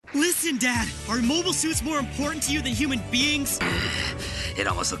Listen, Dad, are mobile suits more important to you than human beings? It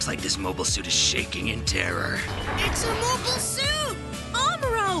almost looks like this mobile suit is shaking in terror. It's a mobile suit!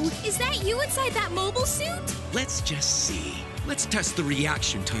 Amuro! Is that you inside that mobile suit? Let's just see. Let's test the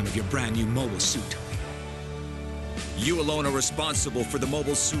reaction time of your brand new mobile suit. You alone are responsible for the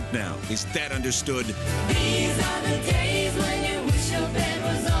mobile suit now. Is that understood? These are the days when you wish your bed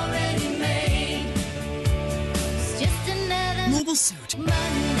was already made. It's just another Mobile suit.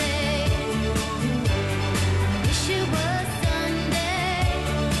 Monday. Wish it was Sunday.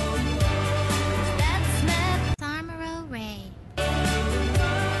 That's my Amuro Ray. I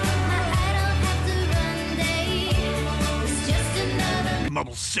don't have to run day. It's just another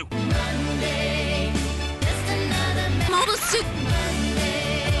Mobile suit. Monday. Just another Mobile suit!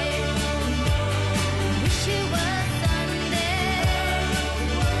 Monday. Wish it was Sunday.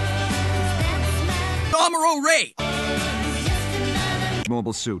 That's my Amuro Ray! just another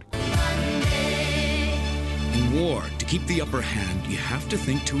Mobile suit. Monday. In war, to keep the upper hand, you have to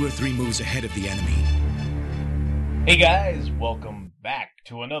think 2 or 3 moves ahead of the enemy. Hey guys, welcome back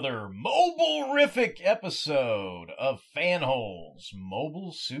to another mobile-rific episode of Fanholes,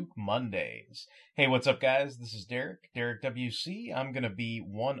 Mobile Suit Mondays. Hey, what's up guys? This is Derek WC. I'm going to be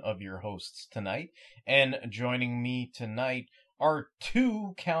one of your hosts tonight, and joining me tonight are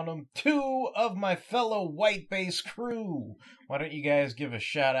count 'em, 2 of my fellow white base crew. Why don't you guys give a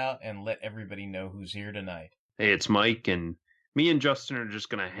shout out and let everybody know who's here tonight? Hey, it's Mike, and me and Justin are just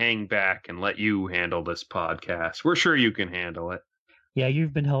going to hang back and let you handle this podcast. We're sure you can handle it. Yeah,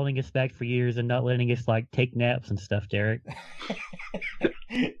 you've been holding us back for years and not letting us take naps and stuff, Derek.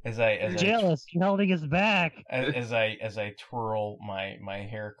 As Jealous, you're holding us back. as I twirl my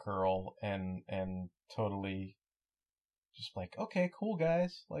hair curl and totally just okay, cool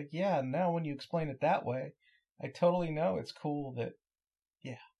guys. Yeah, now when you explain it that way, I totally know it's cool that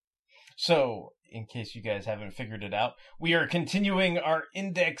yeah. So, in case you guys haven't figured it out, we are continuing our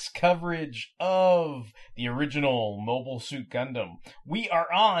index coverage of the original Mobile Suit Gundam. We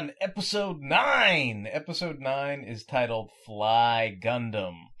are on episode 9. Episode 9 is titled Fly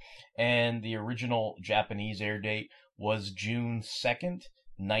Gundam, and the original Japanese air date was June 2nd,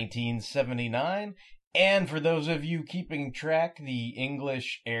 1979. And for those of you keeping track, the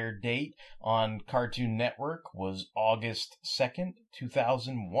English air date on Cartoon Network was August 2nd,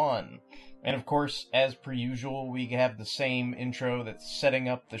 2001. And of course, as per usual, we have the same intro that's setting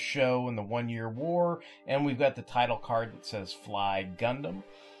up the show and the 1-year war, and we've got the title card that says Fly Gundam.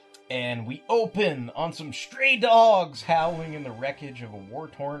 And we open on some stray dogs howling in the wreckage of a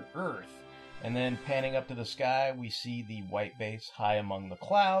war-torn Earth. And then panning up to the sky, we see the white base high among the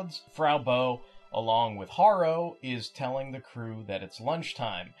clouds. Frau Bow, along with Haro, is telling the crew that it's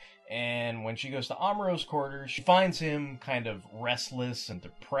lunchtime. And when she goes to Amuro's quarters, she finds him kind of restless and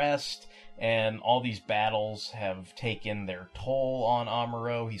depressed, and all these battles have taken their toll on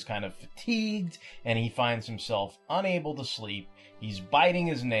Amuro. He's kind of fatigued, and he finds himself unable to sleep. He's biting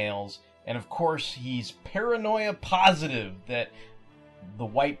his nails, and of course he's paranoia positive that the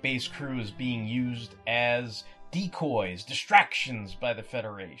white base crew is being used as decoys, distractions by the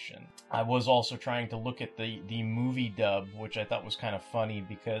Federation. I was also trying to look at the movie dub, which I thought was kind of funny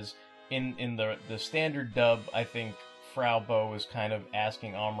because in the standard dub, I think Frau Bow is kind of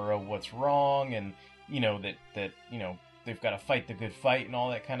asking Amuro what's wrong, and that they've got to fight the good fight and all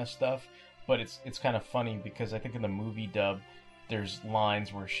that kind of stuff. But it's kind of funny because I think in the movie dub, there's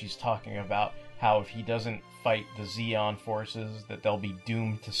lines where she's talking about how if he doesn't fight the Zeon forces, that they'll be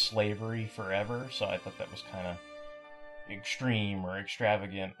doomed to slavery forever. So I thought that was kind of extreme or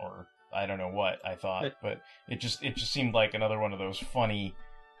extravagant, or I don't know what I thought, but it just seemed like another one of those funny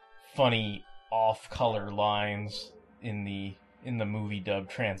off-color lines in the movie dub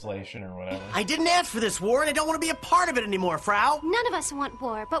translation or whatever. I didn't ask for this war, and I don't want to be a part of it anymore, Frau. None of us want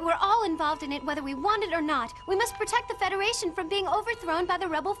war, but we're all involved in it whether we want it or not. We must protect the Federation from being overthrown by the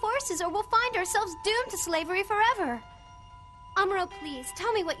rebel forces, or we'll find ourselves doomed to slavery forever. Amuro, please,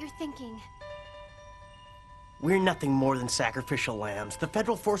 tell me what you're thinking. We're nothing more than sacrificial lambs. The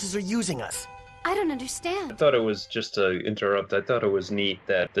federal forces are using us. I don't understand. I thought it was, just to interrupt, I thought it was neat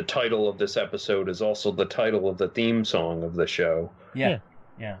that the title of this episode is also the title of the theme song of the show. Yeah,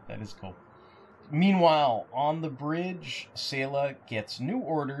 that is cool. Meanwhile, on the bridge, Sayla gets new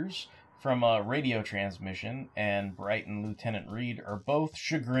orders from a radio transmission, and Bright and Lieutenant Reed are both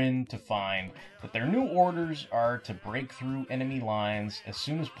chagrined to find that their new orders are to break through enemy lines as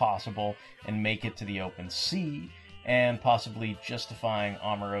soon as possible and make it to the open sea, and possibly justifying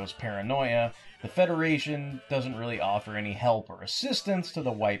Amuro's paranoia. The Federation doesn't really offer any help or assistance to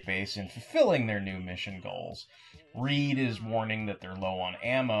the White Base in fulfilling their new mission goals. Reed is warning that they're low on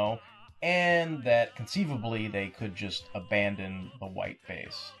ammo, and that conceivably they could just abandon the white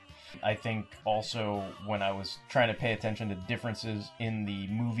base. I think also when I was trying to pay attention to differences in the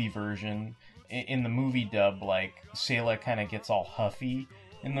movie version, in the movie dub, like, Sayla kind of gets all huffy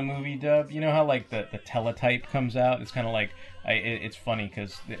in the movie dub. You know how, like, the teletype comes out? It's kind of like, it's funny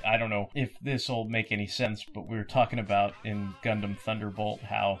because I don't know if this will make any sense, but we were talking about in Gundam Thunderbolt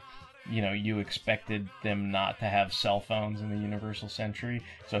how, you know, you expected them not to have cell phones in the Universal Century.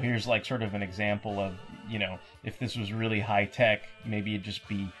 So here's, like, sort of an example of, you know, if this was really high tech, maybe it'd just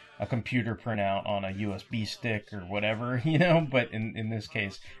be a computer printout on a USB stick or whatever, you know, but in this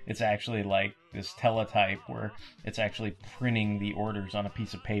case, it's actually like this teletype where it's actually printing the orders on a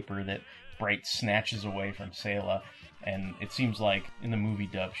piece of paper that Bright snatches away from Sayla. And it seems like in the movie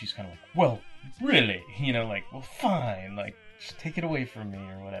dub, she's kind of like, well, really? You know, like, well, fine, like, just take it away from me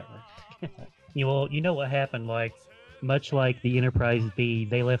or whatever. You know what happened, like, much like the Enterprise B,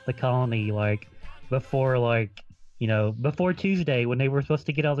 they left the colony, like, before, like, you know, before Tuesday when they were supposed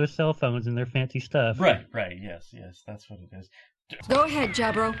to get all their cell phones and their fancy stuff. Right, yes, that's what it is. Go ahead,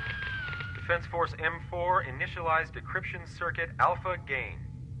 Jabro. Defense Force M4, initialize decryption circuit Alpha gain.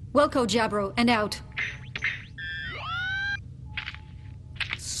 Welco, Jabro, and out.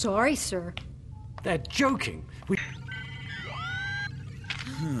 Sorry, sir. They're joking.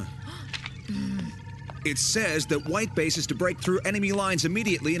 It says that white base is to break through enemy lines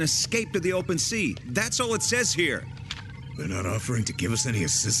immediately and escape to the open sea. That's all it says here. They're not offering to give us any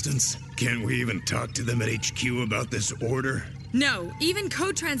assistance? Can't we even talk to them at HQ about this order? No, even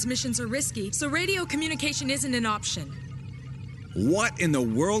code transmissions are risky, so radio communication isn't an option. What in the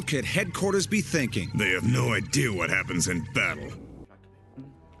world could headquarters be thinking? They have no idea what happens in battle.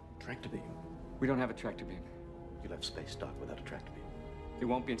 Tractor beam. We don't have a tractor beam. You left space dock without a tractor beam. It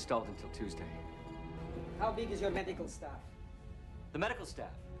won't be installed until Tuesday. How big is your medical staff? The medical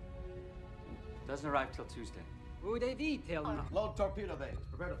staff doesn't arrive till Tuesday. Who they be, tell me? Load torpedo bays.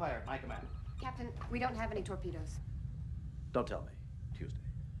 Prepare to fire. My command. Captain, we don't have any torpedoes. Don't tell me. Tuesday.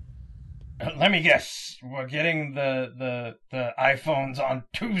 Let me guess. We're getting the iPhones on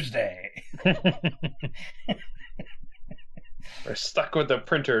Tuesday. We're stuck with the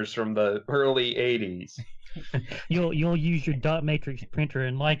printers from the early 80s. You'll use your dot matrix printer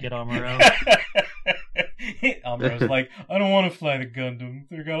and like it, Amuro. Amuro's like, I don't want to fly the Gundam.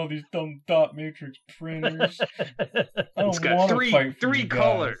 They got all these dumb dot matrix printers. I It's don't got want to fight for three you guys.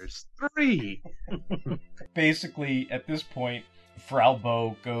 colors. Three. Basically, at this point, Frau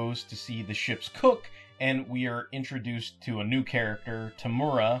Bo goes to see the ship's cook, and we are introduced to a new character,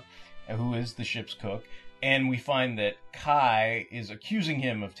 Tamura, who is the ship's cook. And we find that Kai is accusing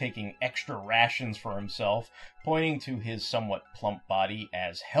him of taking extra rations for himself, pointing to his somewhat plump body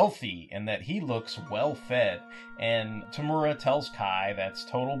as healthy and that he looks well fed. And Tamura tells Kai that's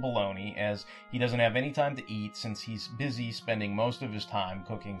total baloney, as he doesn't have any time to eat since he's busy spending most of his time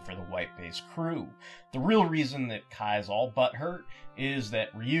cooking for the White Base crew. The real reason that Kai's all butthurt is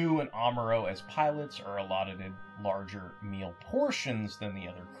that Ryu and Amuro as pilots are allotted larger meal portions than the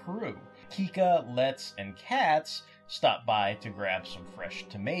other crew. Kika, Let's, and Katz stop by to grab some fresh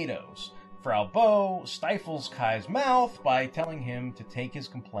tomatoes. Frau Bo stifles Kai's mouth by telling him to take his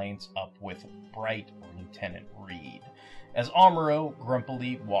complaints up with Bright or Lieutenant Reed. As Amuro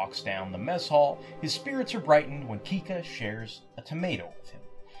grumpily walks down the mess hall, his spirits are brightened when Kika shares a tomato with him.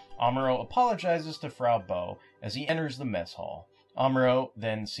 Amuro apologizes to Frau Bo as he enters the mess hall. Amuro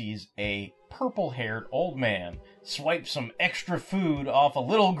then sees a purple-haired old man swipe some extra food off a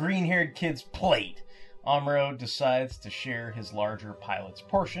little green-haired kid's plate. Amuro decides to share his larger pilot's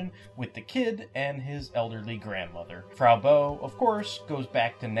portion with the kid and his elderly grandmother. Frau Bo, of course, goes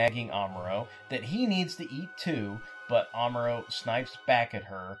back to nagging Amuro that he needs to eat too, but Amuro snipes back at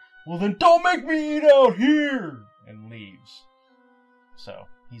her, "Well then don't make me eat out here!" and leaves. So,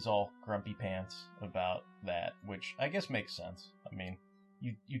 he's all grumpy pants about that, which I guess makes sense. I mean,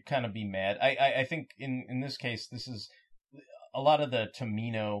 you'd kind of be mad. I think in this case, this is a lot of the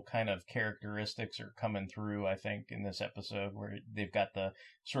Tomino kind of characteristics are coming through, I think, in this episode, where they've got the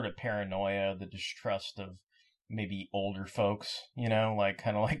sort of paranoia, the distrust of maybe older folks, you know, like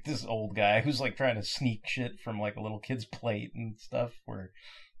kind of like this old guy who's like trying to sneak shit from like a little kid's plate and stuff, where,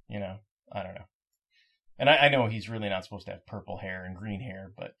 you know, I don't know. And I know he's really not supposed to have purple hair and green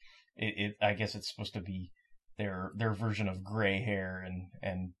hair, but I guess it's supposed to be their version of gray hair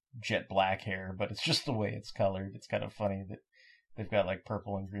and jet black hair, but it's just the way it's colored. It's kind of funny that they've got like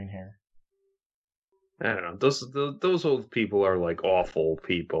purple and green hair. I don't know. Those old people are like awful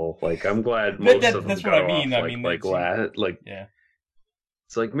people. Like I'm glad most of them that's got what I mean. off, I mean, yeah.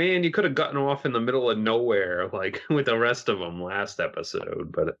 It's like, man, you could have gotten off in the middle of nowhere, like with the rest of them last episode.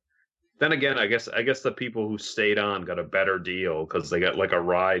 But then again, I guess the people who stayed on got a better deal because they got like a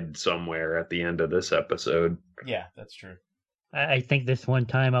ride somewhere at the end of this episode. Yeah, that's true. I think this one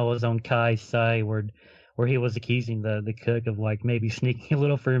time I was on Kai's side where he was accusing the cook of like maybe sneaking a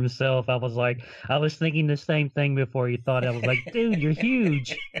little for himself. I was thinking the same thing before you thought. I was like, dude, you're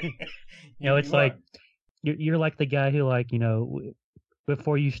huge. It's like you're like the guy who like,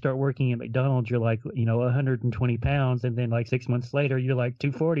 before you start working at McDonald's, you're like, 120 pounds, and then like 6 months later, you're like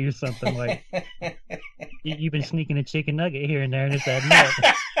 240 or something. Like you've been sneaking a chicken nugget here and there, and it's adding up.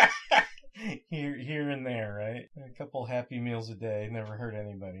 Here and there, right? A couple Happy Meals a day never hurt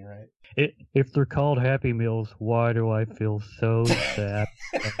anybody, right? If they're called Happy Meals, why do I feel so sad?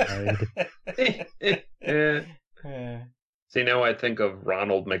 See, now I think of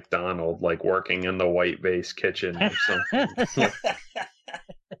Ronald McDonald, like working in the White Base kitchen or something.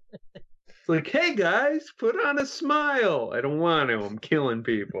 It's like, hey guys, put on a smile. I don't want to. I'm killing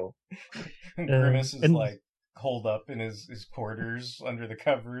people. Grimace is like holed up in his quarters under the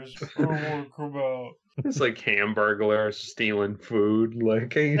covers. I don't want to come out. It's like Hamburglar stealing food.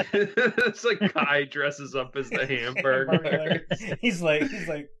 Like it's like Kai dresses up as the Hamburglar. He's like,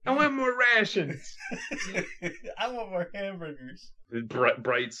 I want more rations. I want more hamburgers.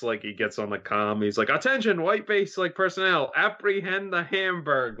 Bright's like, he gets on the comm. He's like, attention, White Base like personnel, apprehend the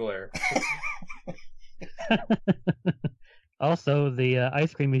Hamburglar. Also, the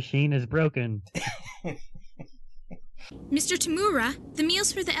ice cream machine is broken. Mr. Tamura, the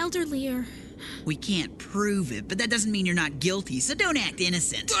meals for the elderly are... We can't prove it, but that doesn't mean you're not guilty, so don't act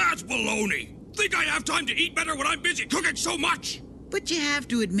innocent. That's baloney! Think I have time to eat better when I'm busy cooking so much? But you have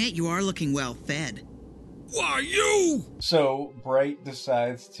to admit you are looking well fed. Why, you! So, Bright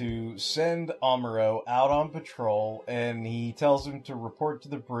decides to send Amuro out on patrol, and he tells him to report to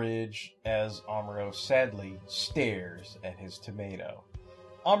the bridge as Amuro sadly stares at his tomato.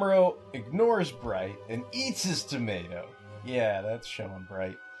 Amuro ignores Bright and eats his tomato. Yeah, that's showing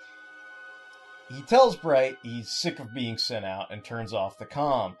Bright. He tells Bright he's sick of being sent out and turns off the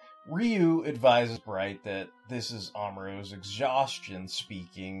comm. Ryu advises Bright that this is Amuro's exhaustion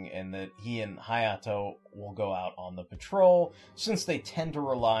speaking and that he and Hayato will go out on the patrol since they tend to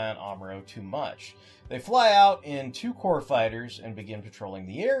rely on Amuro too much. They fly out in 2 core fighters and begin patrolling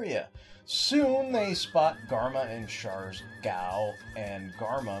the area. Soon they spot Garma and Char's Gao, and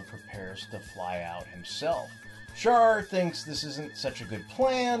Garma prepares to fly out himself. Char thinks this isn't such a good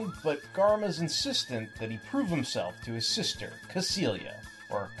plan, but Garma's insistent that he prove himself to his sister, Casilia,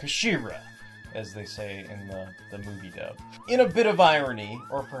 or Kashira, as they say in the movie dub. In a bit of irony,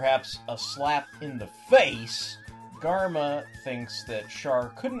 or perhaps a slap in the face, Garma thinks that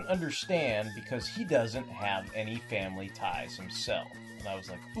Char couldn't understand because he doesn't have any family ties himself. And I was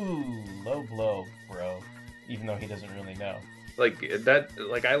like, ooh, low blow, bro. Even though he doesn't really know. Like that,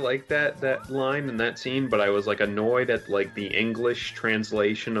 like I like that line in that scene, but I was like annoyed at like the English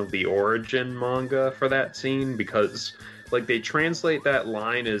translation of the Origin manga for that scene because like they translate that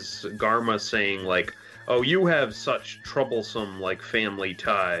line as Garma saying like, oh, you have such troublesome like family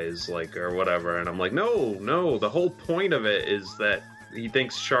ties, like or whatever, and I'm like, no, the whole point of it is that he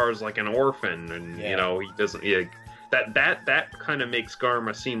thinks Char's like an orphan, and he doesn't. Yeah, that kind of makes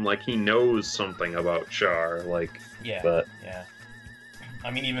Garma seem like he knows something about Char, like. Yeah. But yeah.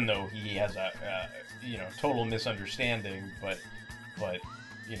 I mean, even though he has a total misunderstanding, but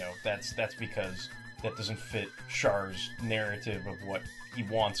that's because that doesn't fit Char's narrative of what he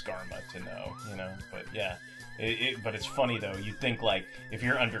wants Garma to know, But yeah, but it's funny though. You think like if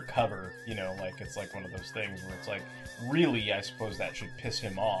you're undercover, like it's like one of those things where it's like really, I suppose that should piss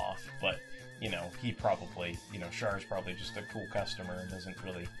him off, but he probably, Char's probably just a cool customer and doesn't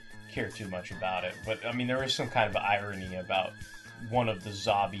really care too much about it. But I mean, there is some kind of irony about one of the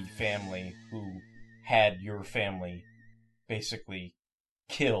Zabi family who had your family basically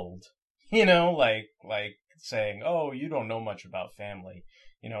killed, like saying, oh, you don't know much about family.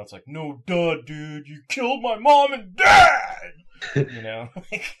 It's like, no, duh, dude, you killed my mom and dad!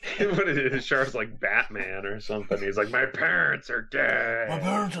 What is it? Char's like Batman or something. He's like, my parents are dead. My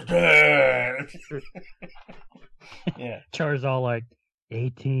parents are dead! Yeah. Char's all like,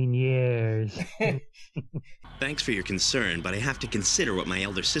 18 years. Thanks for your concern, but I have to consider what my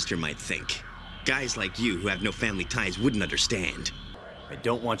elder sister might think. Guys like you who have no family ties wouldn't understand. I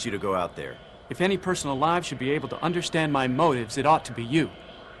don't want you to go out there. If any person alive should be able to understand my motives, it ought to be you.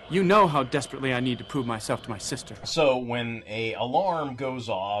 You know how desperately I need to prove myself to my sister. So when a alarm goes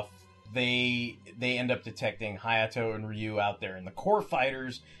off, they end up detecting Hayato and Ryu out there in the core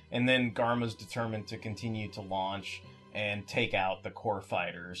fighters, and then Garma's determined to continue to launch and take out the core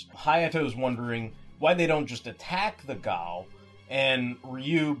fighters. Hayato's wondering why they don't just attack the Gao, and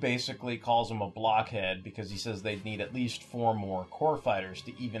Ryu basically calls him a blockhead because he says they'd need at least 4 more core fighters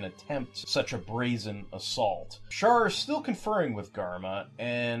to even attempt such a brazen assault. Char is still conferring with Garma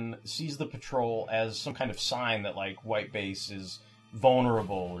and sees the patrol as some kind of sign that, like, White Base is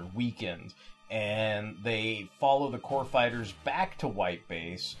vulnerable or weakened, and they follow the core fighters back to White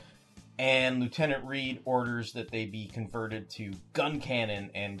Base, and Lieutenant Reed orders that they be converted to gun cannon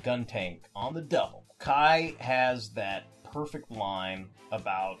and gun tank on the double. Kai has that perfect line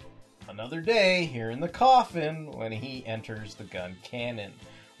about another day here in the coffin when he enters the gun cannon.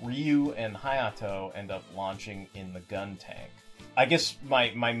 Ryu and Hayato end up launching in the gun tank. I guess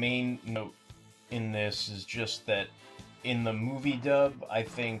my main note in this is just that in the movie dub, I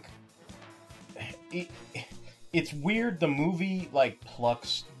think it's weird. The movie, like,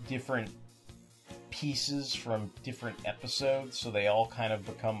 plucks different pieces from different episodes, so they all kind of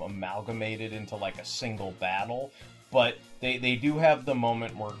become amalgamated into, like, a single battle. But they do have the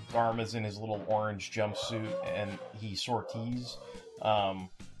moment where Garma's in his little orange jumpsuit and he sorties.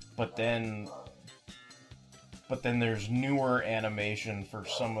 But then there's newer animation for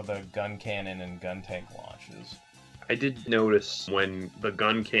some of the gun cannon and gun tank launches. I did notice when the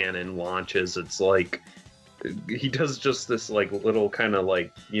gun cannon launches, it's like he does just this like little kind of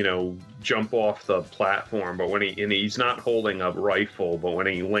like, you know, jump off the platform, but when he's not holding a rifle, but when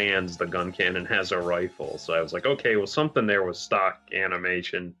he lands, the gun cannon has a rifle. So I was like, okay, well, something there was stock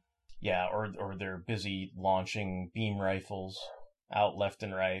animation. Yeah, or they're busy launching beam rifles out left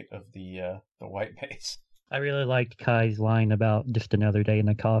and right of the White Base. I really liked Kai's line about just another day in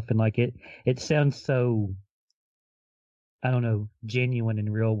the coffin. Like it sounds so, I don't know, genuine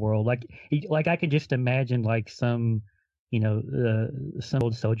in real world. Like I could just imagine like some, you know, some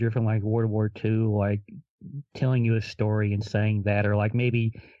old soldier from like World War II, like telling you a story and saying that, or like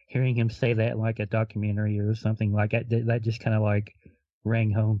maybe hearing him say that in like a documentary or something like that. That just kind of like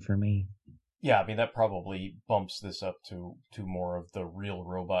rang home for me. Yeah, I mean, that probably bumps this up to more of the real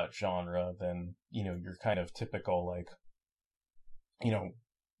robot genre than, you know, your kind of typical, like, you know,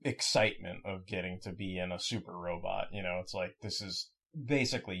 excitement of getting to be in a super robot. You know, it's like, this is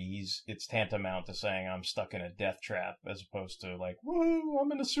basically, it's tantamount to saying I'm stuck in a death trap, as opposed to like, woo,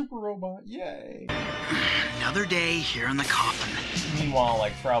 I'm in a super robot, yay. Another day here in the coffin. Meanwhile,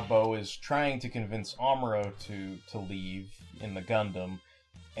 like, Frau Bow is trying to convince Amuro to leave in the Gundam,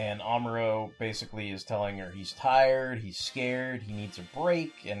 and Amuro basically is telling her he's tired, he's scared, he needs a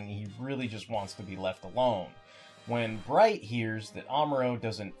break, and he really just wants to be left alone. When Bright hears that Amuro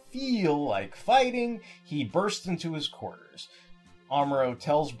doesn't feel like fighting, he bursts into his quarters. Amuro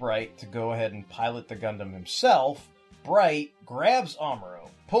tells Bright to go ahead and pilot the Gundam himself. Bright grabs Amuro,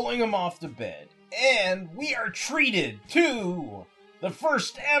 pulling him off the bed, and we are treated to the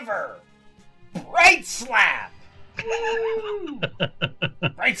first ever Bright Slap! Woo!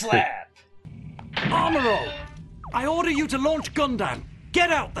 Bright Slap! Amuro! I order you to launch Gundam!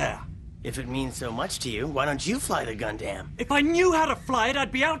 Get out there! If it means so much to you, why don't you fly the Gundam? If I knew how to fly it,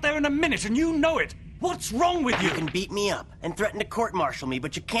 I'd be out there in a minute, and you know it! What's wrong with you? You can beat me up and threaten to court-martial me,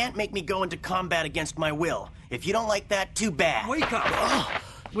 but you can't make me go into combat against my will. If you don't like that, too bad. Wake up!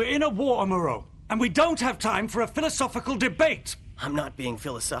 We're in a war, Amuro, and we don't have time for a philosophical debate. I'm not being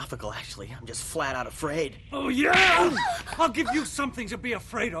philosophical, actually. I'm just flat out afraid. Oh, yeah? I'll give you something to be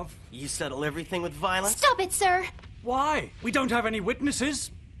afraid of. You settle everything with violence? Stop it, sir! Why? We don't have any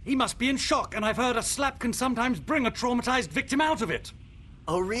witnesses. He must be in shock, and I've heard a slap can sometimes bring a traumatized victim out of it.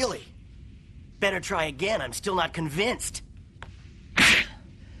 Oh, really? Better try again. I'm still not convinced.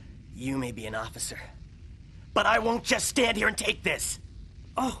 You may be an officer, but I won't just stand here and take this.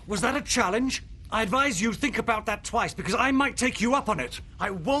 Oh, was that a challenge? I advise you think about that twice, because I might take you up on it. I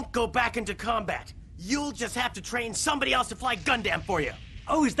won't go back into combat. You'll just have to train somebody else to fly Gundam for you.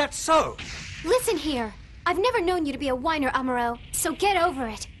 Oh, is that so? Listen here. I've never known you to be a whiner, Amuro, so get over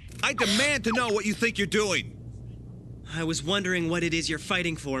it. I demand to know what you think you're doing. I was wondering what it is you're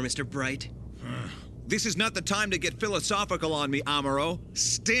fighting for, Mr. Bright. This is not the time to get philosophical on me, Amuro.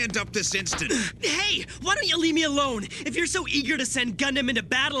 Stand up this instant. Hey, why don't you leave me alone? If you're so eager to send Gundam into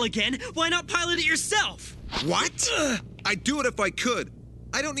battle again, why not pilot it yourself? What? I'd do it if I could.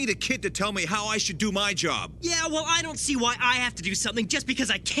 I don't need a kid to tell me how I should do my job. Yeah, well, I don't see why I have to do something just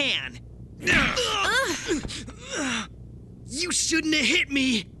because I can. You shouldn't have hit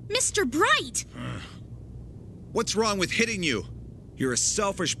me. Mr. Bright! What's wrong with hitting you? You're a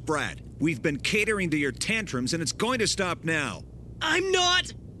selfish brat. We've been catering to your tantrums, and it's going to stop now. I'm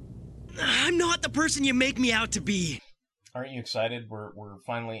not the person you make me out to be. Aren't you excited? We're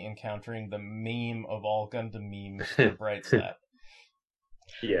finally encountering the meme of all Gundam memes, the Bright Slap.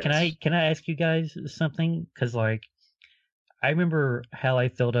 Yes. Can I ask you guys something? Because like I remember how I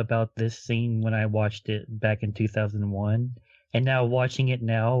felt about this scene when I watched it back in 2001, and now watching it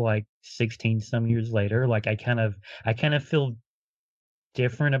now, like 16 some years later, like I kind of feel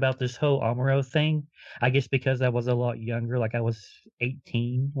different about this whole Amuro thing. I guess because I was a lot younger, like I was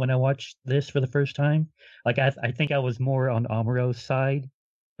 18 when I watched this for the first time. Like I think I was more on Amuro's side,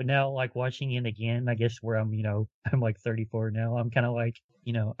 but now like watching it again, I guess where I'm, I'm like 34 now. I'm kind of like,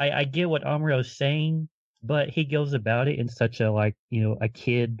 I get what Amuro's saying, but he goes about it in such a like, a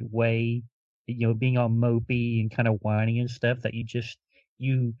kid way, being all mopey and kind of whiny and stuff that you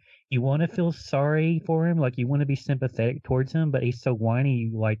you want to feel sorry for him, like you want to be sympathetic towards him, but he's so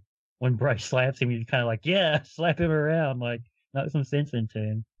whiny. Like when Bryce slaps him, you're kind of like, yeah, slap him around, like knock some sense into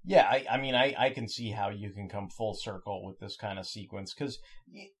him. Yeah, I mean, I can see how you can come full circle with this kind of sequence because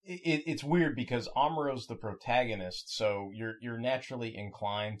it's weird because Amuro's the protagonist, so you're naturally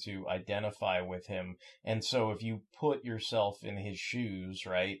inclined to identify with him, and so if you put yourself in his shoes,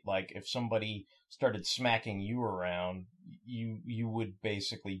 right, like if somebody started smacking you around, you would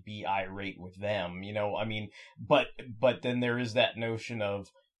basically be irate with them, I mean, but then there is that notion of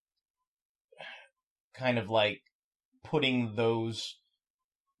kind of like putting those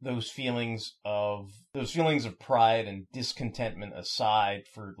feelings of pride and discontentment aside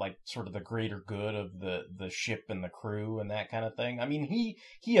for like sort of the greater good of the ship and the crew and that kind of thing. I mean, he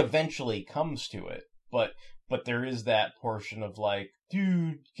eventually comes to it, but there is that portion of like,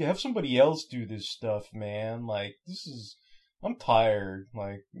 dude, have somebody else do this stuff, man. Like I'm tired.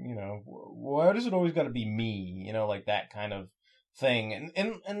 Like, why does it always got to be me? Like that kind of thing.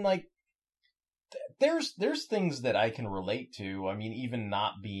 And like there's things that I can relate to. I mean, even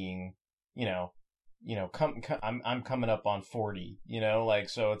not being, I'm coming up on 40, like,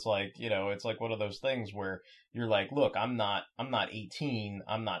 so it's like, it's like one of those things where you're like, look, I'm not 18,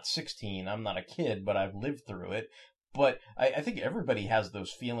 I'm not 16, I'm not a kid, but I've lived through it. But I think everybody has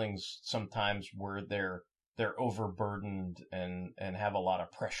those feelings sometimes where they're overburdened and have a lot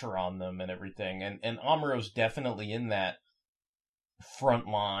of pressure on them and everything. And Amuro's definitely in that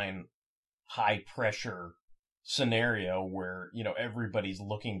frontline high pressure scenario where, everybody's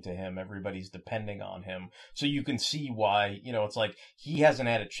looking to him, everybody's depending on him. So you can see why, it's like he hasn't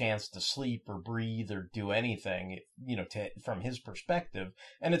had a chance to sleep or breathe or do anything, from his perspective.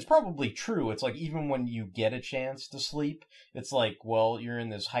 And it's probably true. It's like even when you get a chance to sleep, it's like, well, you're in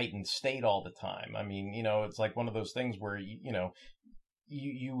this heightened state all the time. I mean, it's like one of those things where,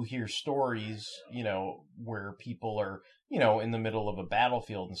 you hear stories, where people are, in the middle of a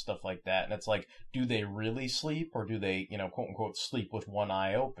battlefield and stuff like that. And it's like, do they really sleep or do they, quote unquote, sleep with one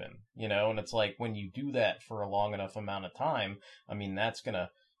eye open, And it's like when you do that for a long enough amount of time, I mean, that's going to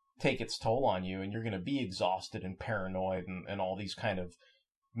take its toll on you and you're going to be exhausted and paranoid and all these kind of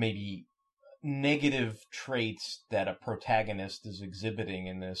maybe negative traits that a protagonist is exhibiting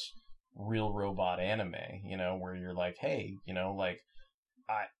in this real robot anime, where you're like, hey, like,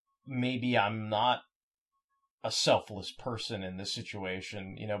 maybe I'm not a selfless person in this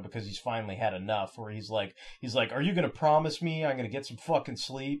situation, because he's finally had enough where he's like, are you going to promise me I'm going to get some fucking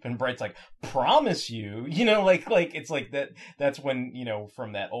sleep? And Bright's like, promise you, like it's like that's when,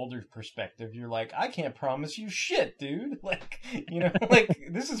 from that older perspective, you're like, I can't promise you shit, dude. Like, like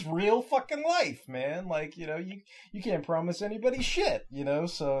this is real fucking life, man. Like, you can't promise anybody shit,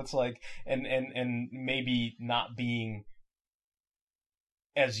 so it's like, and maybe not being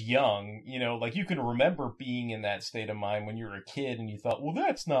as young, like you can remember being in that state of mind when you were a kid and you thought, well,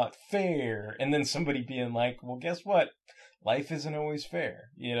 that's not fair. And then somebody being like, well, guess what? Life isn't always fair,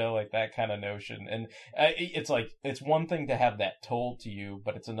 like that kind of notion. And it's like, it's one thing to have that told to you,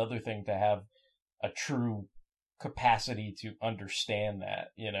 but it's another thing to have a true capacity to understand that,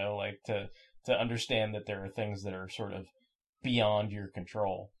 like to understand that there are things that are sort of beyond your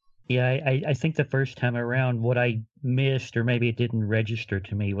control. Yeah, I think the first time around, what I missed, or maybe it didn't register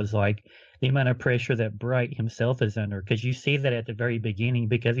to me, was like the amount of pressure that Bright himself is under. Because you see that at the very beginning,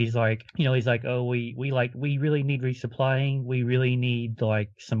 because he's like, oh, we really need resupplying, we really need like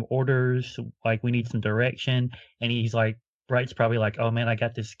some orders, like we need some direction, and he's like, Bright's probably like, oh man, I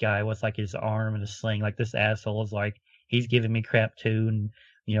got this guy with like his arm and a sling, like this asshole is like, he's giving me crap too, and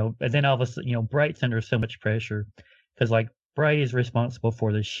then all of a sudden, Bright's under so much pressure because like Bright is responsible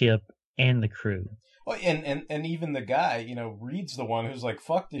for the ship and the crew. Oh, and even the guy, Reed's the one who's like,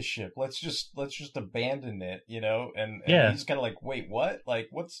 fuck this ship. Let's just abandon it, and yeah. He's kind of like, wait, what? Like,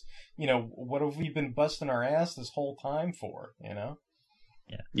 what's, what have we been busting our ass this whole time for,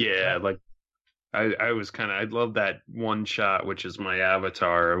 Yeah, like I was kind of, I love that one shot, which is my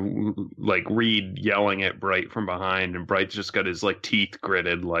avatar, like Reed yelling at Bright from behind, and Bright's just got his like teeth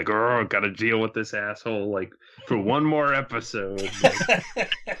gritted, like, oh, gotta deal with this asshole, like, for one more episode.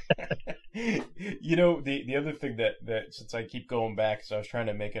 You know, the other thing that since I keep going back, so I was trying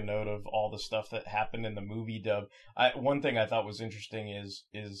to make a note of all the stuff that happened in the movie dub. One thing I thought was interesting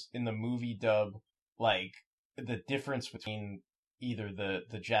is in the movie dub, like, the difference between either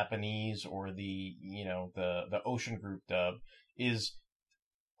the Japanese or the Ocean Group dub is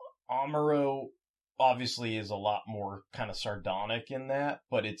Amuro obviously is a lot more kind of sardonic in that,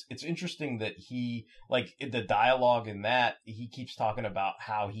 but it's interesting that he, like, the dialogue in that, he keeps talking about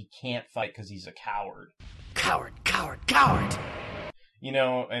how he can't fight because he's a coward. Coward, coward, coward! You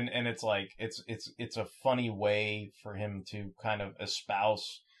know, and it's like, it's a funny way for him to kind of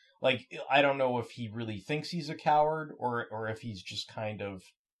espouse, like, I don't know if he really thinks he's a coward or if he's just kind of,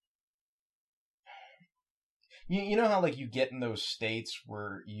 you know how, like, you get in those states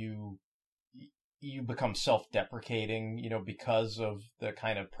where you become self-deprecating, you know, because of the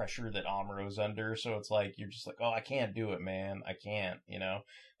kind of pressure that Amuro's under. So it's like, you're just like, oh, I can't do it, man. I can't, you know?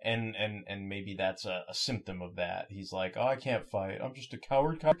 And maybe that's a symptom of that. He's like, oh, I can't fight. I'm just a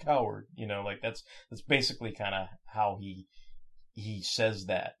coward, you know, like that's basically kind of how he says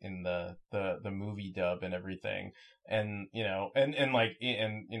that in the movie dub and everything. And, you know, and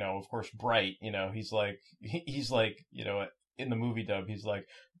you know, of course, Bright, you know, he's like, you know, in the movie dub, he's like,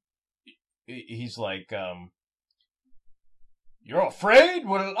 you're afraid?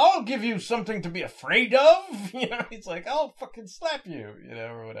 Well, I'll give you something to be afraid of. You know, he's like, I'll fucking slap you, you know,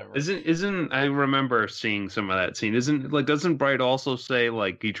 or whatever. Isn't I remember seeing some of that scene. Doesn't Bright also say,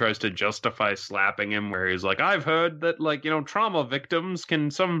 like, he tries to justify slapping him, where he's like, I've heard that, like, you know, trauma victims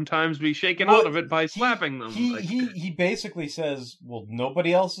can sometimes be shaken out of it by slapping them. He basically says, well,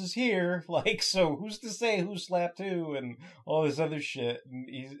 nobody else is here, like, so who's to say who slapped who and all this other shit.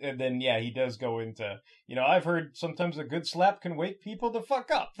 And then he does go into, you know, I've heard sometimes a good slap can wake people the fuck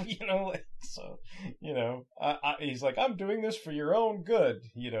up, you know, like, so, you know, he's like, I'm doing this for your own good,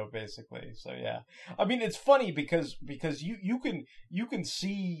 you know, basically. So yeah, I mean, it's funny because you can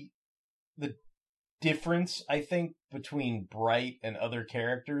see the difference, I think, between Bright and other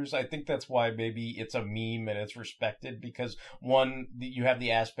characters. I think that's why maybe it's a meme and it's respected, because one, you have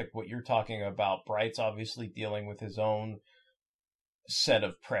the aspect what you're talking about. Bright's obviously dealing with his own set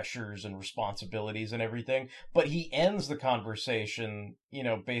of pressures and responsibilities and everything, but he ends the conversation, you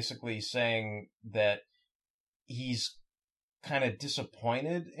know, basically saying that he's kind of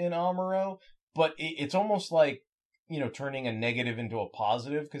disappointed in Amuro, but it's almost like, you know, turning a negative into a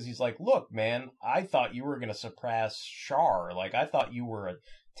positive, because he's like, look, man, I thought you were going to surpass Char. Like, I thought you were a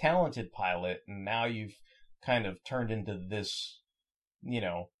talented pilot, and now you've kind of turned into this, you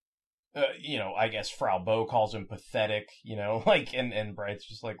know, I guess Frau Bo calls him pathetic, you know, like, and Bright's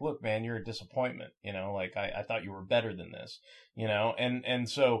just like, look, man, you're a disappointment, you know, like, I thought you were better than this, you know, and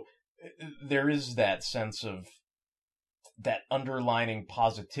so there is that sense of that underlining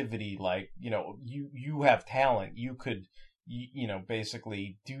positivity, like, you know, you have talent, you could, you know,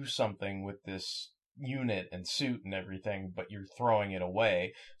 basically do something with this unit and suit and everything, but you're throwing it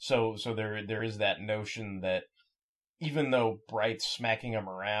away. So there is that notion that even though Bright's smacking him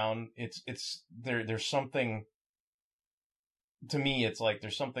around, there's something, to me, it's like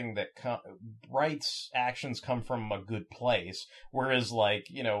there's something that Bright's actions come from a good place, whereas, like,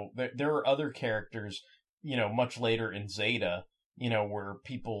 you know, there are other characters, you know, much later in Zeta, you know, where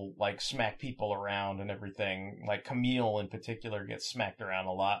people, like, smack people around and everything, like Camille in particular gets smacked around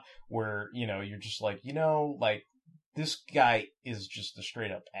a lot, where, you know, you're just like, you know, like, this guy is just a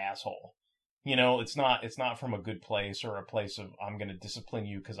straight up asshole. You know, it's not from a good place or a place of, I'm going to discipline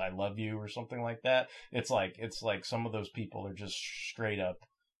you because I love you or something like that. It's like some of those people are just straight up,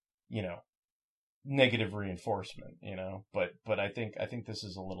 you know, negative reinforcement, you know, but I think this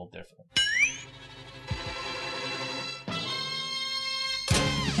is a little different.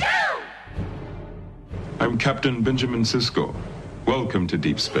 I'm Captain Benjamin Sisko. Welcome to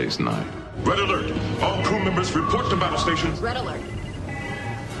Deep Space Nine. Red alert! All crew members report to battle stations. Red alert.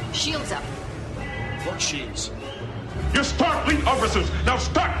 Shields up. What shields? You're Starfleet officers! Now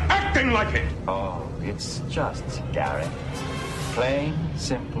start acting like it! Oh, it's just Garrick. Plain,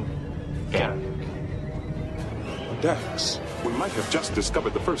 simple Garrick. Dax, we might have just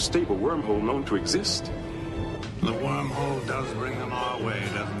discovered the first stable wormhole known to exist. The wormhole does bring them our way,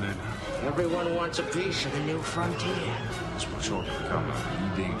 doesn't it? Everyone wants a piece of the new frontier. This will shortly become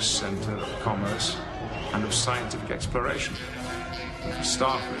a leading center of commerce and of scientific exploration. And for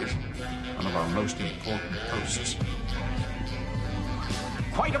Starfleet, one of our most important posts.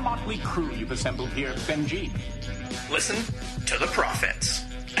 Quite a motley crew you've assembled here, Benji. Listen to The Prophets,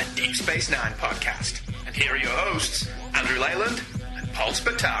 a Deep Space Nine podcast. And here are your hosts, Andrew Leyland and Paul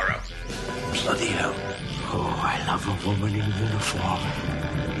Spataro. Bloody hell. Oh, I love a woman in uniform.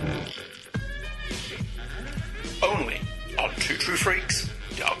 Only on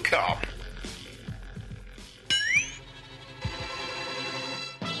TrueTrueFreaks.com.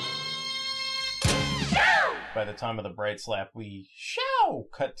 By the time of the Bright Slap, we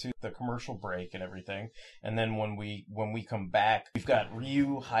cut to the commercial break and everything. And then when we come back, we've got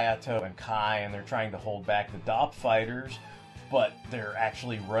Ryu, Hayato, and Kai, and they're trying to hold back the DOP fighters, but they're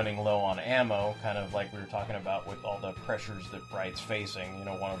actually running low on ammo, kind of like we were talking about with all the pressures that Bright's facing. You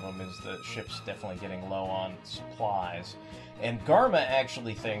know, one of them is the ship's definitely getting low on supplies. And Garma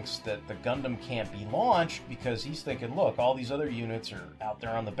actually thinks that the Gundam can't be launched because he's thinking, look, all these other units are out there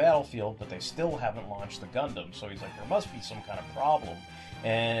on the battlefield, but they still haven't launched the Gundam. So he's like, there must be some kind of problem.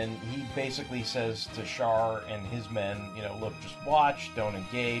 And he basically says to Char and his men, you know, look, just watch, don't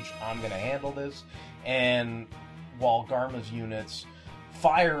engage, I'm going to handle this. And while Garma's units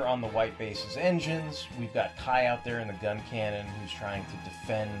fire on the White Base's engines, we've got Kai out there in the gun cannon who's trying to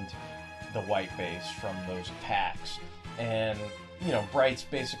defend the White Base from those attacks. And, you know, Bright's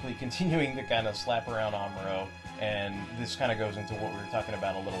basically continuing to kind of slap around Amuro, and this kind of goes into what we were talking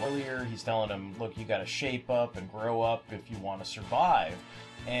about a little earlier. He's telling him, look, you got to shape up and grow up if you want to survive.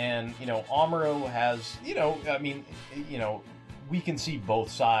 And, you know, Amuro has, you know, I mean, you know, we can see both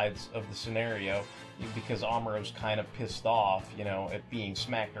sides of the scenario because Amuro's kind of pissed off, you know, at being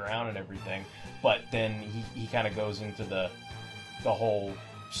smacked around and everything. But then he kind of goes into the whole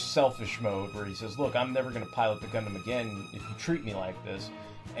selfish mode where he says, look, I'm never going to pilot the Gundam again if you treat me like this.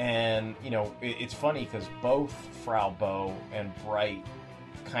 And, you know, it's funny because both Frau Bow and Bright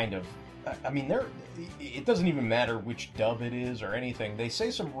kind of, I mean, it doesn't even matter which dub it is or anything. They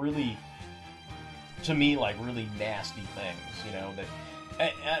say some really, to me, like really nasty things, you know,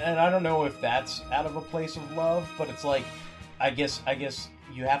 that, and I don't know if that's out of a place of love, but it's like, I guess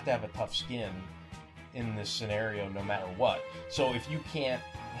you have to have a tough skin in this scenario no matter what. So if you can't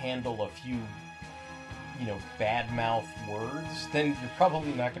handle a few, you know, bad mouth words, then you're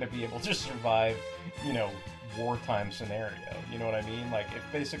probably not going to be able to survive, you know, wartime scenario. You know what I mean? Like, if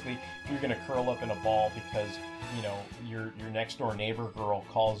basically you're going to curl up in a ball because, you know, your next door neighbor girl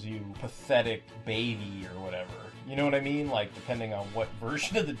calls you pathetic baby or whatever. You know what I mean? Like, depending on what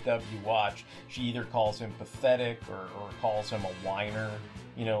version of the dub you watch, she either calls him pathetic or calls him a whiner,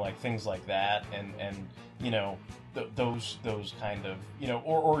 you know, like things like that. And you know, those kind of, you know,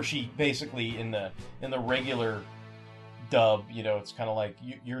 or she basically in the regular dub, you know, it's kind of like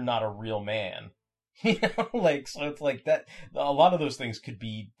you're not a real man. You know, like, so it's like that. A lot of those things could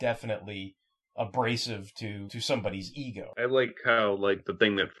be definitely abrasive to somebody's ego. I like how, like, the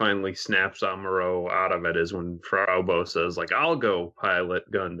thing that finally snaps Amuro out of it is when Frau Bow says, like, I'll go pilot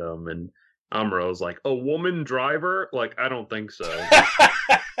Gundam, and Amuro's like, a woman driver? Like, I don't think so.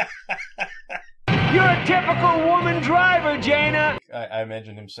 You're a typical woman driver, Jaina! I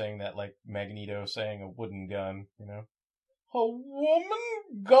imagine him saying that like Magneto saying a wooden gun, you know? A woman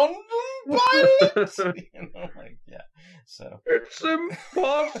Gundam pilot? You know, like, yeah. So it's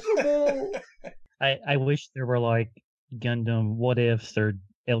impossible. I wish there were like Gundam what ifs or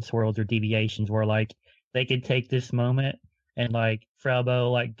Elseworlds or deviations where like they could take this moment and like Frau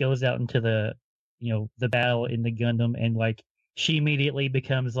Bow like goes out into the, you know, the battle in the Gundam and like she immediately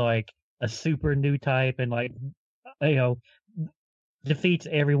becomes like a super new type and like, you know, defeats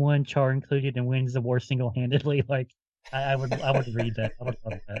everyone, Char included, and wins the war single-handedly. Like, I would read that. I would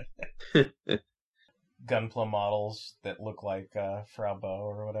love that. Gunpla models that look like Frau Bow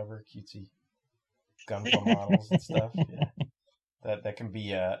or whatever, cutesy Gunpla models and stuff. Yeah. That can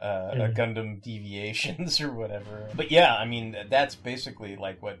be a Gundam deviations or whatever. But yeah, I mean, that's basically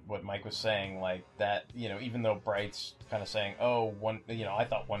like what Mike was saying, like that, you know, even though Bright's kind of saying, oh, I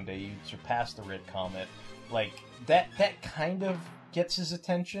thought one day you'd surpass the Red Comet, like that kind of gets his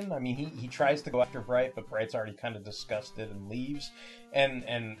attention. I mean, he tries to go after Bright, but Bright's already kind of disgusted and leaves. And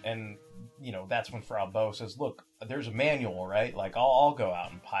you know, that's when Frau Bow says, look, there's a manual, right? Like, I'll go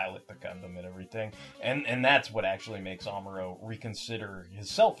out and pilot the Gundam and everything. And that's what actually makes Amuro reconsider his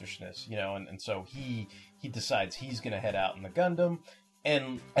selfishness, you know, and so he decides he's going to head out in the Gundam.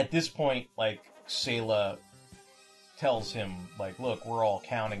 And at this point, like, Sayla tells him, like, look, we're all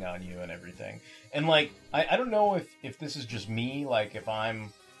counting on you and everything. And, like, I don't know if this is just me, like, if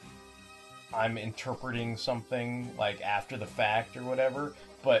I'm interpreting something, like, after the fact or whatever,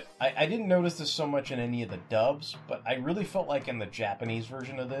 but I didn't notice this so much in any of the dubs, but I really felt like in the Japanese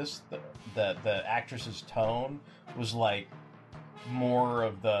version of this, the actress's tone was, like, more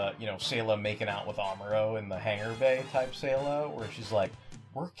of the, Sayla making out with Amuro in the hangar bay type Sayla, where she's like,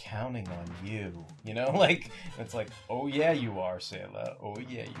 we're counting on you, it's like, oh yeah, you are, Sayla. Oh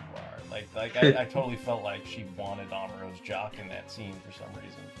yeah, you are. I totally felt like she wanted Amuro's jock in that scene for some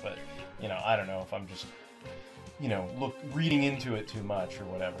reason, but, I don't know if I'm just, reading into it too much or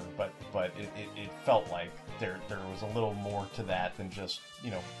whatever, but it felt like there was a little more to that than just,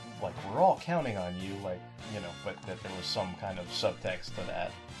 we're all counting on you, but that there was some kind of subtext to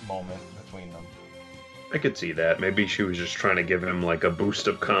that moment between them. I could see that. Maybe she was just trying to give him like a boost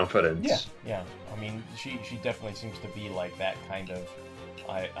of confidence. Yeah. I mean, she definitely seems to be like that kind of.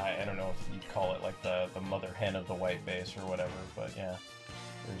 I don't know if you'd call it like the mother hen of the white base or whatever, but yeah,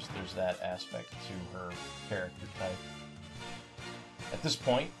 there's that aspect to her character type. At this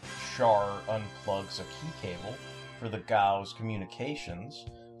point, Char unplugs a key cable for the Gao's communications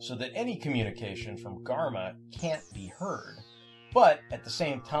so that any communication from Garma can't be heard. But at the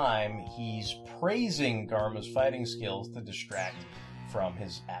same time, he's praising Garma's fighting skills to distract from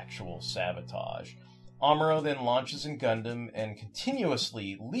his actual sabotage. Amuro then launches in Gundam and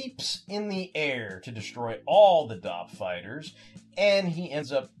continuously leaps in the air to destroy all the DOP fighters, and he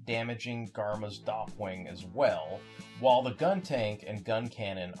ends up damaging Garma's DOP wing as well, while the gun tank and gun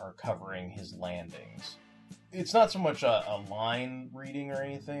cannon are covering his landings. It's not so much a line reading or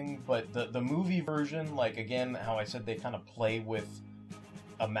anything, but the movie version, again, how I said they kind of play with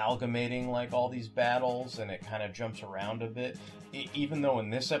amalgamating, all these battles, and it kind of jumps around a bit. Even though in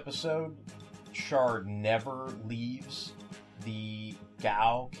this episode, Char never leaves the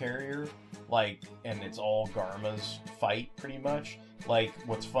Gao carrier, and it's all Garma's fight, pretty much.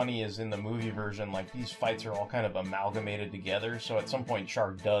 What's funny is in the movie version, these fights are all kind of amalgamated together, so at some point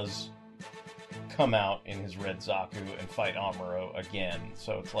Char does come out in his red Zaku and fight Amuro again.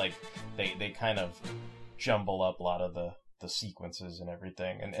 So it's they kind of jumble up a lot of the sequences and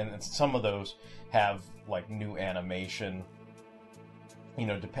everything. And some of those have new animation,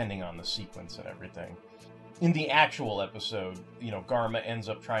 depending on the sequence and everything. In the actual episode, Garma ends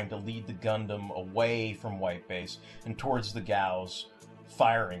up trying to lead the Gundam away from White Base and towards the Gao's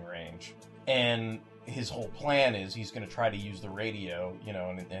firing range. And his whole plan is he's going to try to use the radio,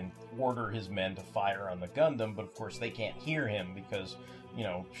 and order his men to fire on the Gundam, but of course they can't hear him because,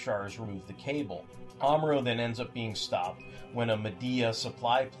 Char's removed the cable. Amuro then ends up being stopped when a Medea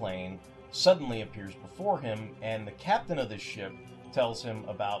supply plane suddenly appears before him, and the captain of the ship tells him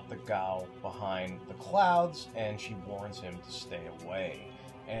about the Gao behind the clouds, and she warns him to stay away.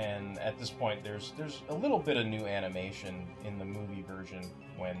 And at this point, there's a little bit of new animation in the movie version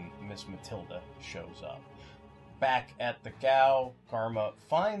when Miss Matilda shows up. Back at the Gao, Garma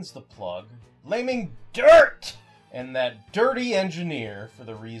finds the plug, blaming dirt and that dirty engineer for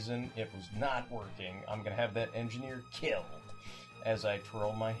the reason it was not working. I'm going to have that engineer killed as I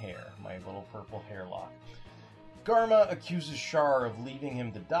twirl my hair, my little purple hair lock. Garma accuses Char of leaving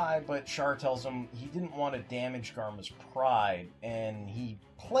him to die, but Char tells him he didn't want to damage Garma's pride, and he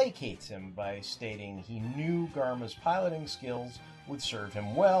placates him by stating he knew Garma's piloting skills would serve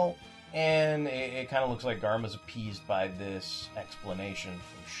him well, and it kind of looks like Garma's appeased by this explanation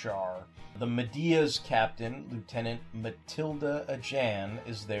from Char. The Medea's captain, Lieutenant Matilda Ajan,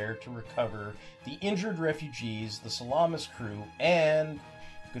 is there to recover the injured refugees, the Salamis crew, and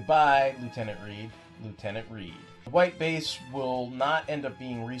goodbye, Lieutenant Reed. The White Base will not end up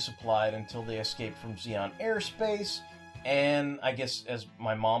being resupplied until they escape from Zeon airspace, and I guess, as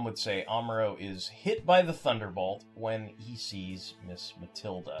my mom would say, Amuro is hit by the thunderbolt when he sees Miss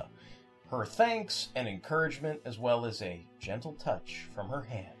Matilda. Her thanks and encouragement, as well as a gentle touch from her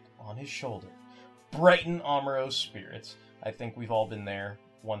hand on his shoulder, brighten Amuro's spirits. I think we've all been there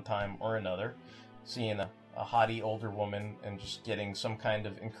one time or another, seeing a haughty older woman and just getting some kind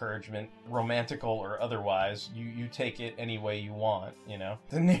of encouragement, romantical or otherwise. You take it any way you want,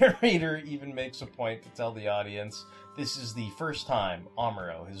 The narrator even makes a point to tell the audience this is the first time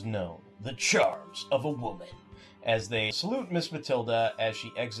Amuro has known the charms of a woman, as they salute Miss Matilda as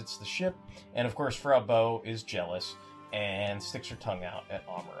she exits the ship, and of course Frau Bow is jealous and sticks her tongue out at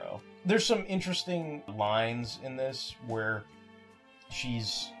Amuro. There's some interesting lines in this where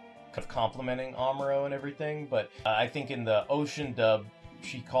she's kind of complimenting Amuro and everything, but I think in the Ocean dub,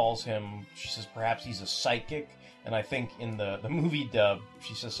 she says perhaps he's a psychic, and I think in the movie dub,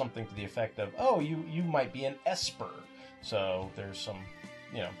 she says something to the effect of, oh, you might be an Esper. So there's some,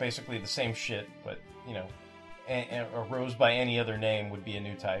 basically the same shit, but, a rose by any other name would be a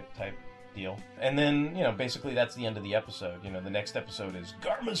new type deal. And then, basically that's the end of the episode. The next episode is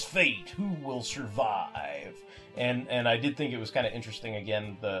Garma's Fate, Who Will Survive? And I did think it was kind of interesting,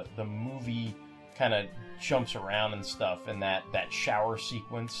 again, the movie kind of jumps around and stuff, and that shower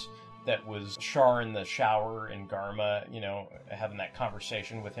sequence that was Char in the shower and Garma, having that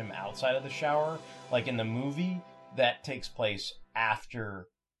conversation with him outside of the shower, like in the movie, that takes place after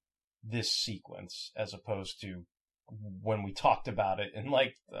this sequence, as opposed to when we talked about it in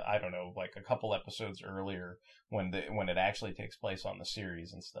I don't know, like a couple episodes earlier when it actually takes place on the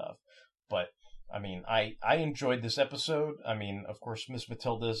series and stuff. But I mean, I enjoyed this episode. I mean, of course, Miss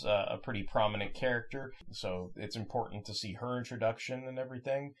Matilda's a pretty prominent character, so it's important to see her introduction and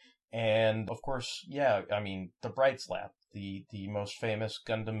everything. And of course, yeah, I mean, the Bright Slap, the most famous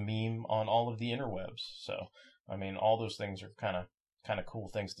Gundam meme on all of the interwebs. So, I mean, all those things are kind of cool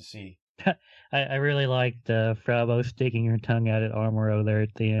things to see. I really liked Frabo sticking her tongue out at Armoro there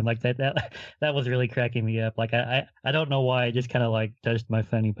at the end. Like that was really cracking me up. Like I don't know why, it just kind of like touched my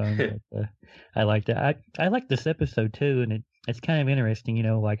funny bone. But, I liked it. I liked this episode too, and it's kind of interesting,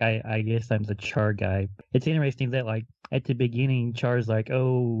 like I guess I'm the Char guy. It's interesting that like at the beginning Char's like,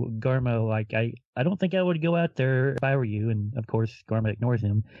 oh, Garma, like I don't think I would go out there if I were you, and of course Garma ignores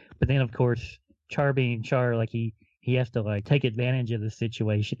him. But then of course Char being Char, like he has to like take advantage of the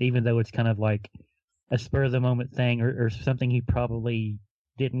situation, even though it's kind of like a spur of the moment thing or something he probably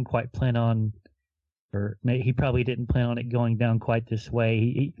didn't quite plan on, or he probably didn't plan on it going down quite this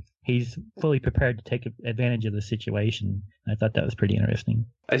way. He's fully prepared to take advantage of the situation. I thought that was pretty interesting.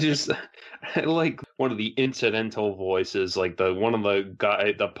 I like one of the incidental voices, like one of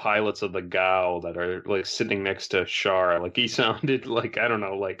the pilots of the Gao that are like sitting next to Char. Like he sounded like, I don't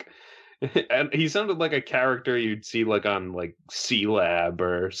know, like and he sounded like a character you'd see like on like C-Lab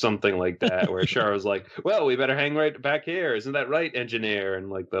or something like that, where Char was like, "Well, we better hang right back here, isn't that right, engineer?"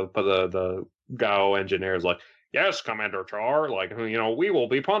 And like the Gao engineer is like, "Yes, Commander Char. Like, we will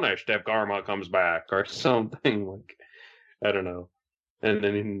be punished if Garma comes back," or something. Like, I don't know. And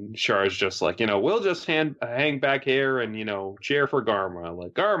then Char's just like, we'll just hang back here and cheer for Garma.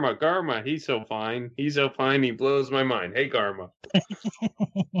 Like, Garma, he's so fine, he blows my mind. Hey, Garma.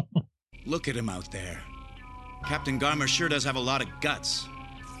 Look at him out there. Captain Garma sure does have a lot of guts.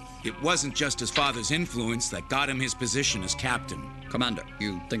 It wasn't just his father's influence that got him his position as captain. Commander,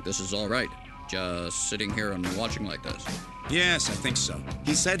 you think this is all right? Just sitting here and watching like this? Yes, I think so.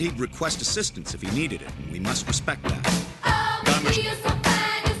 He said he'd request assistance if he needed it, and we must respect that.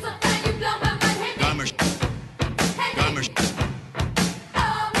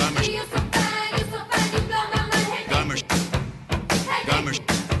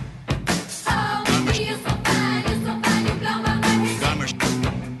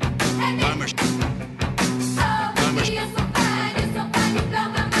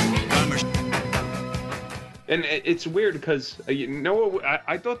 And it's weird because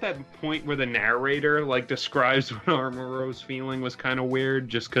I thought that point where the narrator like describes what Armoro's feeling was kind of weird,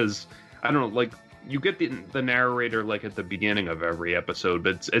 just because I don't know, like you get the narrator like at the beginning of every episode,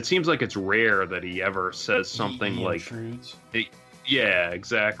 but it seems like it's rare that he ever says something yeah,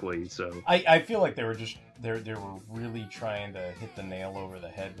 exactly. So I feel like they were just they were really trying to hit the nail over the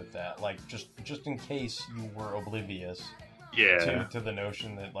head with that, like just in case you were oblivious. Yeah. To the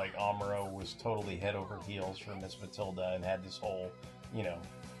notion that like Amuro was totally head over heels for Miss Matilda and had this whole,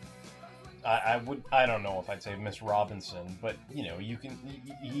 I don't know if I'd say Miss Robinson, but you can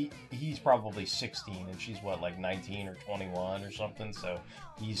he's probably 16 and she's what, like 19 or 21 or something, so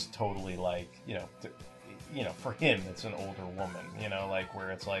he's totally like for him it's an older woman, like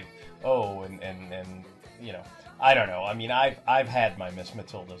where it's like, oh, and I don't know. I mean, I've had my Miss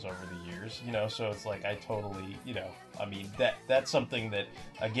Matildas over the years, so it's like I totally, I mean, that's something that,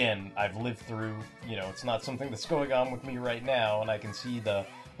 again, I've lived through. It's not something that's going on with me right now, and I can see the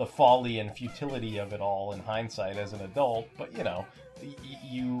folly and futility of it all in hindsight as an adult. But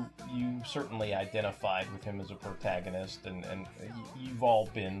you certainly identified with him as a protagonist, and you've all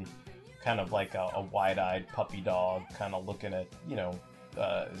been kind of like a wide-eyed puppy dog, kind of looking at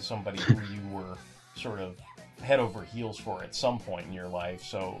somebody who you were sort of head over heels for at some point in your life.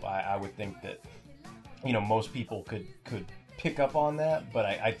 So I would think that most people could pick up on that, but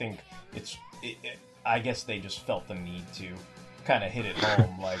I think I guess they just felt the need to kind of hit it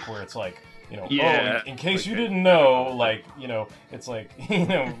home, like where it's like, yeah, oh, in case you didn't know, like, it's like,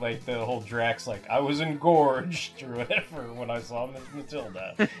 like the whole Drax, like, I was engorged or whatever when I saw Miss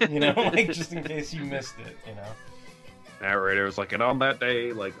Matilda, like, just in case you missed it, Narrator was like, and on that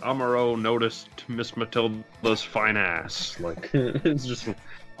day, like, Amuro noticed Miss Matilda's fine ass. Like, it's just...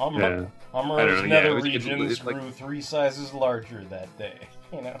 Amuro's nether regions grew 3 sizes larger that day,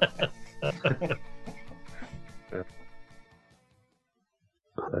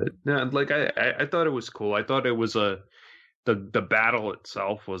 No, like, I thought it was cool. I thought it was the battle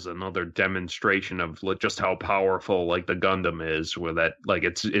itself was another demonstration of just how powerful like the Gundam is, where that like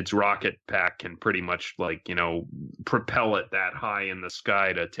its rocket pack can pretty much like, you know, propel it that high in the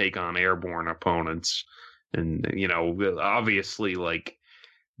sky to take on airborne opponents. And you know, obviously like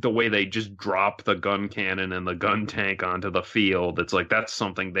the way they just drop the gun cannon and the gun tank onto the field, it's like that's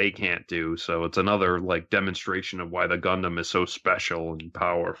something they can't do. So it's another like demonstration of why the Gundam is so special and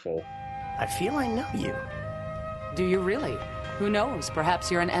powerful. I feel I know you. Do you really? Who knows?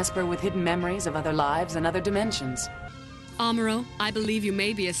 Perhaps you're an Esper with hidden memories of other lives and other dimensions. Amuro, I believe you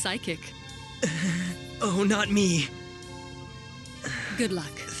may be a psychic. Oh, not me. Good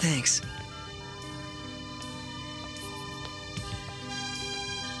luck. Thanks.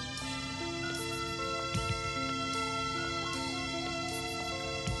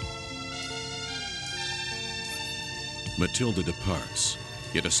 Matilda departs,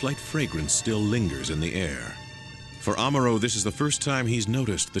 yet a slight fragrance still lingers in the air. For Amuro, this is the first time he's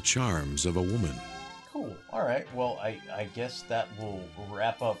noticed the charms of a woman. Cool. All right. Well, I guess that will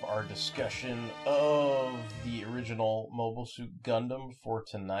wrap up our discussion of the original Mobile Suit Gundam for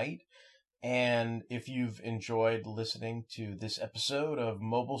tonight. And if you've enjoyed listening to this episode of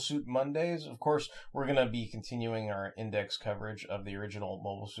Mobile Suit Mondays, of course, we're going to be continuing our index coverage of the original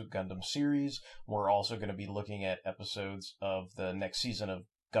Mobile Suit Gundam series. We're also going to be looking at episodes of the next season of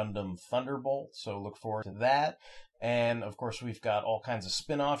Gundam Thunderbolt, so look forward to that. And, of course, we've got all kinds of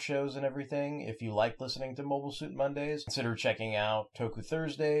spin-off shows and everything. If you like listening to Mobile Suit Mondays, consider checking out Toku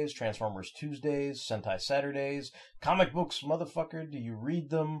Thursdays, Transformers Tuesdays, Sentai Saturdays, Comic Books, Motherfucker, Do You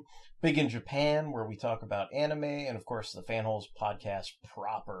Read Them?, Big in Japan, where we talk about anime, and, of course, the Fanholes podcast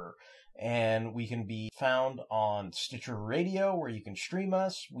proper. And we can be found on Stitcher Radio, where you can stream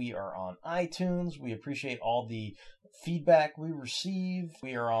us. We are on iTunes. We appreciate all the feedback we receive.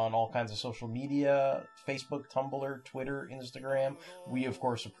 We are on all kinds of social media, Facebook, Tumblr, Twitter, Instagram. We, of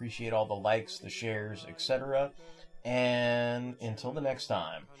course, appreciate all the likes, the shares, etc. And until the next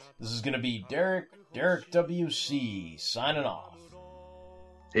time, this is going to be Derek WC, signing off.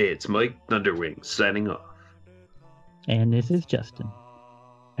 It's Mike Thunderwing signing off. And this is Justin.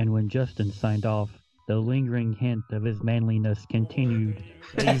 And when Justin signed off, the lingering hint of his manliness continued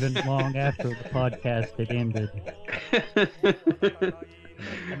even long after the podcast had ended.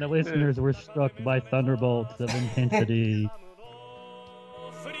 And the listeners were struck by thunderbolts of intensity.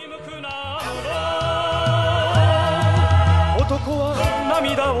 男は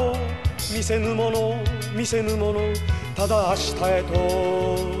涙を見せぬもの見せぬものただ明日へと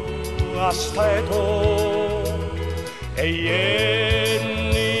明日へと永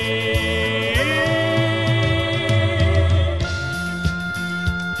遠に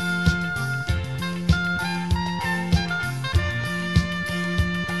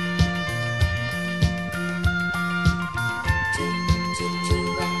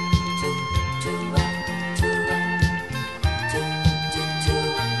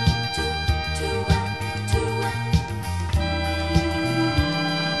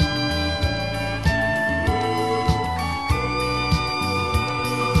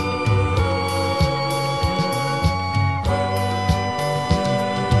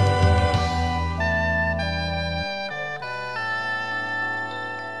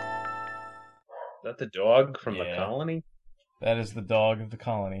The dog from the colony? That is the dog of the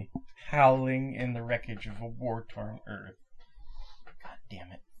colony, howling in the wreckage of a war-torn Earth. God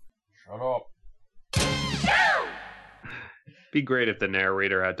damn it. Shut up. Be great if the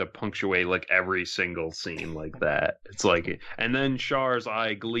narrator had to punctuate like every single scene like that. It's like, and then Char's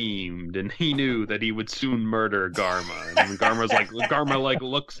eye gleamed, and he knew that he would soon murder Garma. And Garma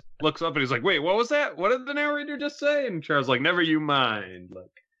looks up, and he's like, "Wait, what was that? What did the narrator just say?" And Char's like, "Never you mind." Like,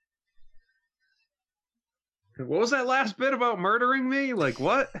 what was that last bit about murdering me? Like,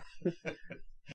 what?